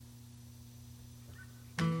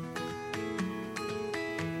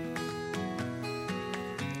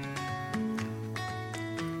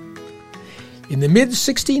In the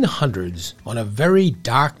mid-1600s, on a very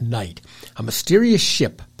dark night, a mysterious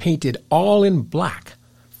ship painted all in black,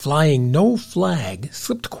 flying no flag,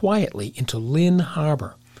 slipped quietly into Lynn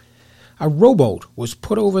Harbor. A rowboat was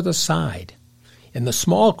put over the side. In the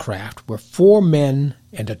small craft were 4 men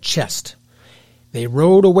and a chest. They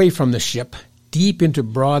rowed away from the ship, deep into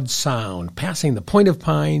Broad Sound, passing the Point of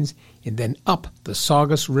Pines, and then up the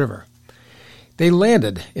Saugus River. They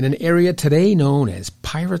landed in an area today known as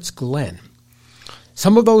Pirates Glen.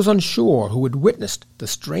 Some of those on shore who had witnessed the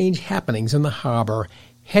strange happenings in the harbor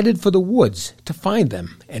headed for the woods to find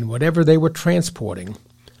them and whatever they were transporting,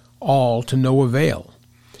 all to no avail.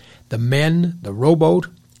 The men, the rowboat,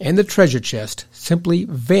 and the treasure chest simply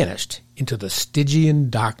vanished into the Stygian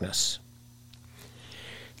darkness.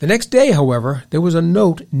 The next day, however, there was a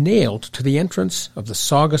note nailed to the entrance of the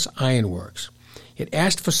Saugus Ironworks. It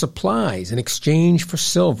asked for supplies in exchange for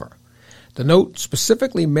silver. The note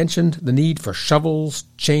specifically mentioned the need for shovels,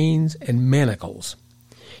 chains, and manacles.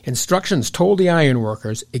 Instructions told the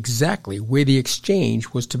ironworkers exactly where the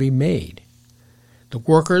exchange was to be made. The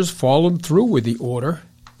workers followed through with the order,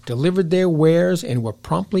 delivered their wares, and were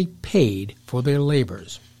promptly paid for their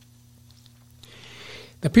labors.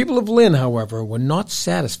 The people of Lynn, however, were not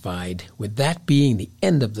satisfied with that being the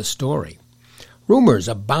end of the story. Rumors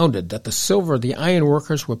abounded that the silver the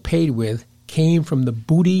ironworkers were paid with came from the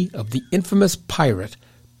booty of the infamous pirate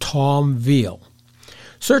Tom Veal.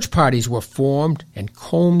 Search parties were formed and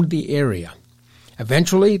combed the area.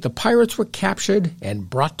 Eventually, the pirates were captured and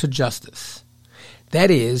brought to justice.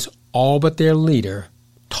 That is, all but their leader,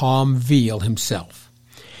 Tom Veal himself.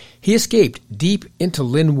 He escaped deep into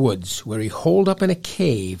Lynn Woods, where he holed up in a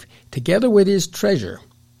cave together with his treasure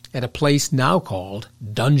at a place now called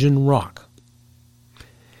Dungeon Rock.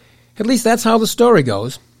 At least that's how the story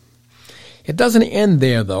goes. It doesn't end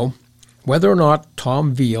there, though. Whether or not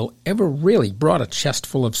Tom Veal ever really brought a chest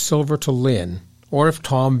full of silver to Lynn, or if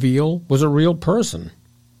Tom Veal was a real person,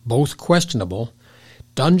 both questionable,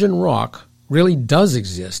 Dungeon Rock really does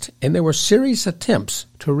exist, and there were serious attempts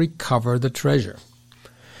to recover the treasure.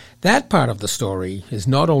 That part of the story is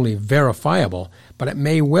not only verifiable, but it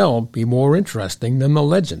may well be more interesting than the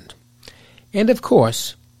legend. And of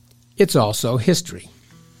course, it's also history.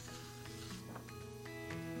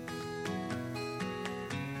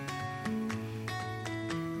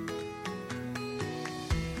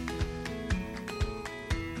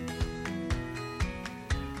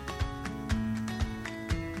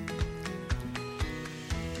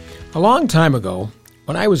 A long time ago,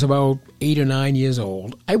 when I was about 8 or 9 years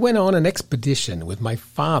old, I went on an expedition with my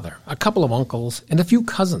father, a couple of uncles, and a few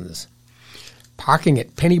cousins. Parking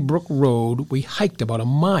at Pennybrook Road, we hiked about a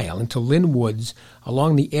mile into Lynn Woods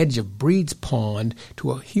along the edge of Breed's Pond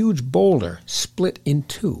to a huge boulder split in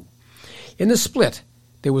two. In the split,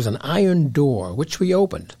 there was an iron door, which we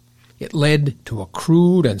opened. It led to a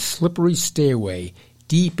crude and slippery stairway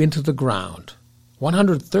deep into the ground,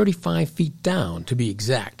 135 feet down to be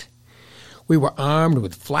exact. We were armed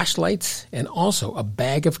with flashlights and also a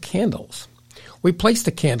bag of candles. We placed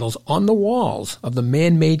the candles on the walls of the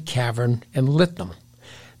man-made cavern and lit them.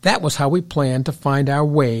 That was how we planned to find our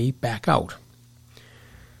way back out.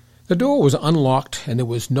 The door was unlocked and there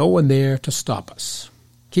was no one there to stop us.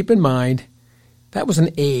 Keep in mind, that was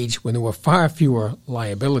an age when there were far fewer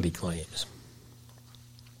liability claims.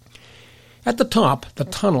 At the top, the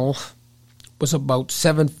tunnel was about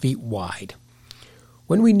 7 feet wide.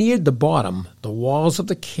 When we neared the bottom, the walls of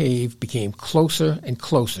the cave became closer and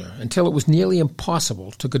closer until it was nearly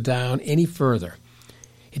impossible to go down any further.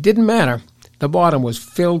 It didn't matter. The bottom was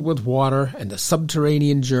filled with water and the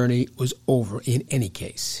subterranean journey was over in any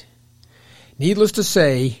case. Needless to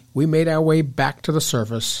say, we made our way back to the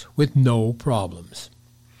surface with no problems.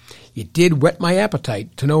 It did whet my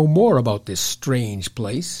appetite to know more about this strange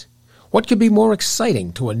place. What could be more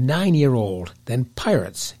exciting to a 9-year-old than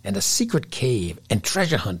pirates and a secret cave and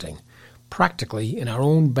treasure hunting, practically in our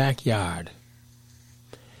own backyard?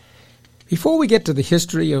 Before we get to the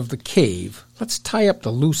history of the cave, let's tie up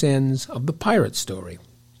the loose ends of the pirate story.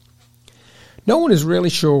 No one is really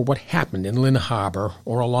sure what happened in Lynn Harbor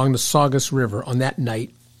or along the Saugus River on that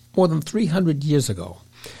night more than 300 years ago.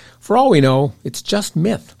 For all we know, it's just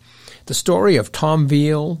myth. The story of Tom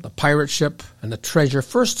Veal, the pirate ship, and the treasure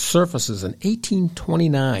first surfaces in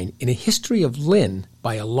 1829 in A History of Lynn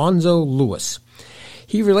by Alonzo Lewis.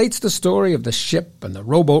 He relates the story of the ship and the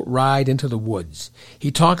rowboat ride into the woods.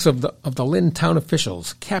 He talks of the Lynn town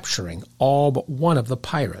officials capturing all but one of the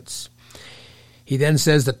pirates. He then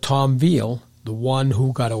says that Tom Veal, the one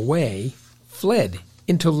who got away, fled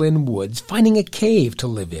into Lynn Woods, finding a cave to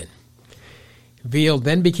live in. Veal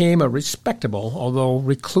then became a respectable, although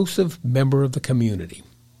reclusive, member of the community.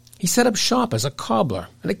 He set up shop as a cobbler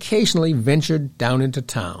and occasionally ventured down into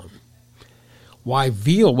town. Why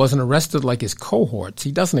Veal wasn't arrested like his cohorts,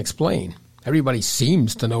 he doesn't explain. Everybody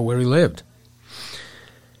seems to know where he lived.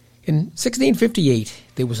 In 1658,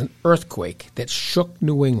 there was an earthquake that shook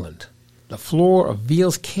New England. The floor of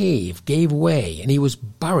Veal's cave gave way, and he was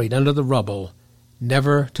buried under the rubble,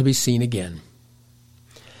 never to be seen again.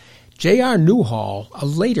 J.R. Newhall, a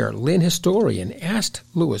later Lynn historian, asked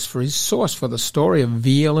Lewis for his source for the story of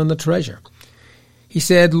Veal and the treasure. He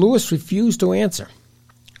said Lewis refused to answer.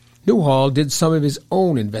 Newhall did some of his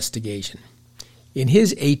own investigation. In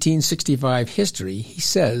his 1865 history, he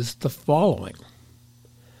says the following: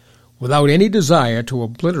 "Without any desire to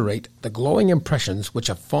obliterate the glowing impressions which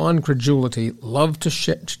a fond credulity loved to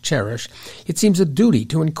cherish, it seems a duty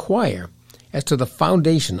to inquire as to the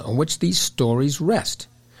foundation on which these stories rest.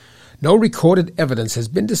 No recorded evidence has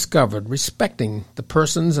been discovered respecting the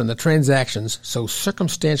persons and the transactions so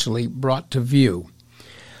circumstantially brought to view.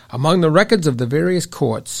 Among the records of the various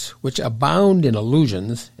courts, which abound in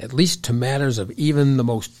allusions, at least to matters of even the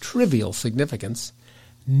most trivial significance,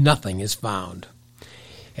 nothing is found.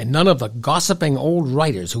 And none of the gossiping old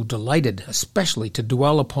writers who delighted especially to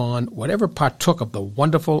dwell upon whatever partook of the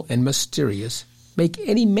wonderful and mysterious make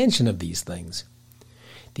any mention of these things.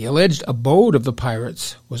 The alleged abode of the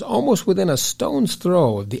pirates was almost within a stone's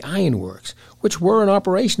throw of the ironworks, which were in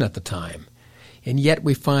operation at the time, and yet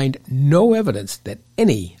we find no evidence that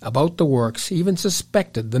any about the works even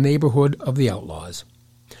suspected the neighborhood of the outlaws.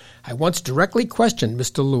 I once directly questioned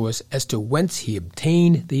Mr. Lewis as to whence he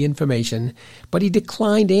obtained the information, but he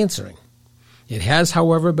declined answering. It has,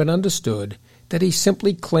 however, been understood that he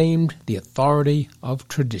simply claimed the authority of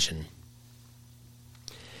tradition."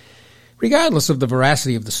 Regardless of the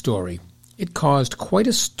veracity of the story, it caused quite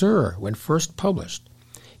a stir when first published.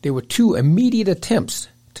 There were two immediate attempts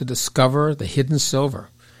to discover the hidden silver.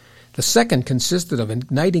 The second consisted of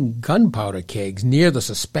igniting gunpowder kegs near the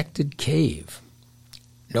suspected cave.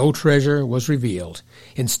 No treasure was revealed.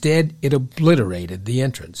 Instead, it obliterated the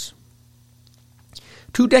entrance.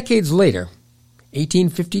 2 decades later,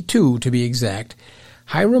 1852 to be exact,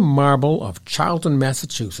 Hiram Marble of Charlton,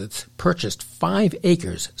 Massachusetts, purchased 5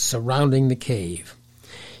 acres surrounding the cave.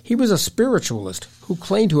 He was a spiritualist who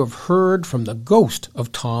claimed to have heard from the ghost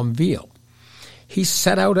of Tom Veal. He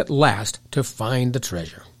set out at last to find the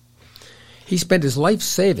treasure. He spent his life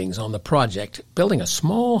savings on the project, building a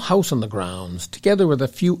small house on the grounds, together with a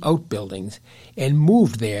few outbuildings, and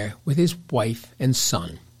moved there with his wife and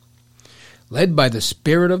son. Led by the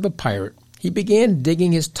spirit of the pirate, he began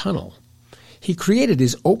digging his tunnel. He created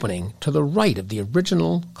his opening to the right of the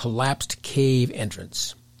original collapsed cave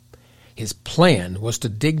entrance. His plan was to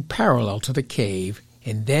dig parallel to the cave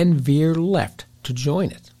and then veer left to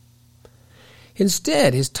join it.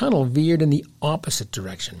 Instead, his tunnel veered in the opposite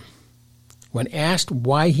direction. When asked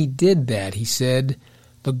why he did that, he said,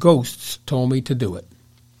 "The ghosts told me to do it."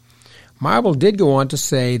 Marble did go on to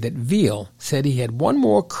say that Veal said he had one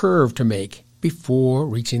more curve to make before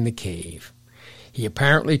reaching the cave. He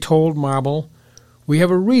apparently told Marble, "We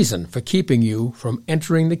have a reason for keeping you from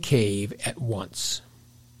entering the cave at once."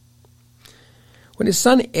 When his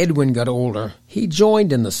son Edwin got older, he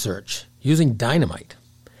joined in the search, using dynamite.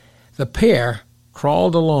 The pair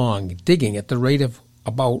crawled along, digging at the rate of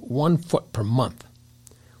about 1 foot per month.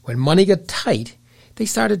 When money got tight, they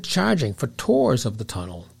started charging for tours of the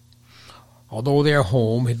tunnel. Although their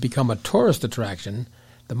home had become a tourist attraction,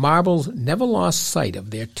 the Marbles never lost sight of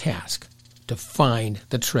their task, to find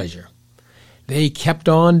the treasure. They kept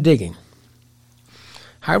on digging.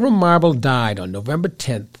 Hiram Marble died on November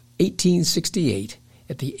 10th, 1868,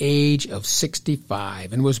 at the age of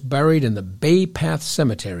 65, and was buried in the Bay Path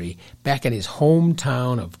Cemetery back in his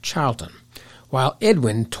hometown of Charlton, while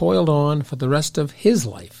Edwin toiled on for the rest of his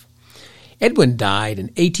life. Edwin died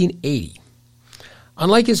in 1880.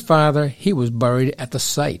 Unlike his father, he was buried at the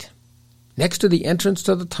site. Next to the entrance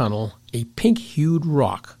to the tunnel, a pink-hued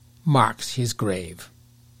rock marks his grave.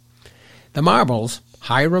 The Marbles,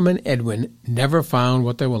 Hiram and Edwin, never found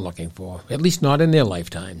what they were looking for, at least not in their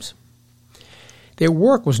lifetimes. Their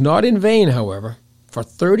work was not in vain, however. For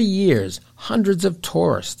 30 years, hundreds of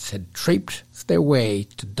tourists had traipsed their way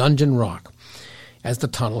to Dungeon Rock, as the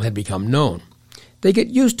tunnel had become known. They get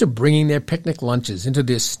used to bringing their picnic lunches into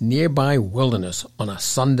this nearby wilderness on a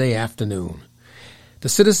Sunday afternoon. The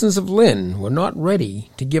citizens of Lynn were not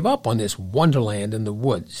ready to give up on this wonderland in the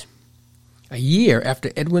woods. A year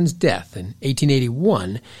after Edwin's death, in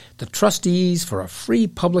 1881, the Trustees for a Free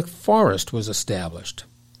Public Forest was established.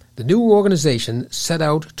 The new organization set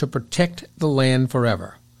out to protect the land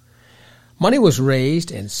forever. Money was raised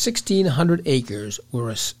and 1,600 acres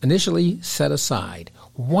were initially set aside,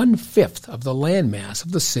 1/5 of the landmass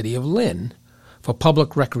of the city of Lynn, for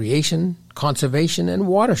public recreation, conservation, and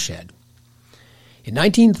watershed. In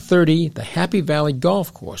 1930, the Happy Valley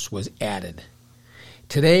Golf Course was added.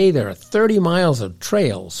 Today, there are 30 miles of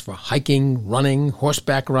trails for hiking, running,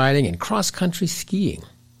 horseback riding, and cross-country skiing.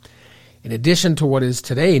 In addition to what is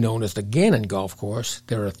today known as the Gannon Golf Course,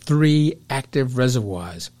 there are 3 active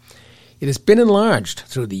reservoirs. It has been enlarged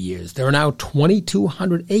through the years. There are now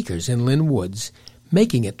 2,200 acres in Lynn Woods,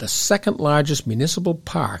 making it the second largest municipal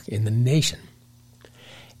park in the nation.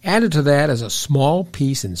 Added to that is a small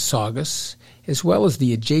piece in Saugus, as well as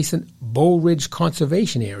the adjacent Bow Ridge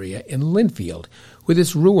Conservation Area in Linfield, with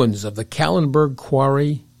its ruins of the Callenberg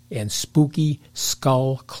Quarry and spooky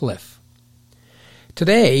Skull Cliff.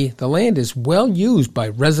 Today, the land is well used by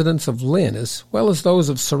residents of Lynn as well as those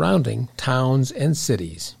of surrounding towns and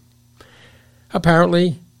cities.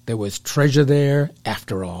 Apparently, there was treasure there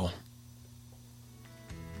after all.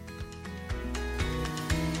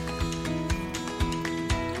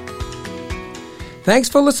 Thanks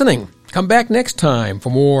for listening. Come back next time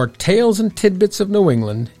for more Tales and Tidbits of New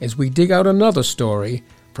England as we dig out another story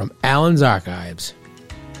from Allen's archives.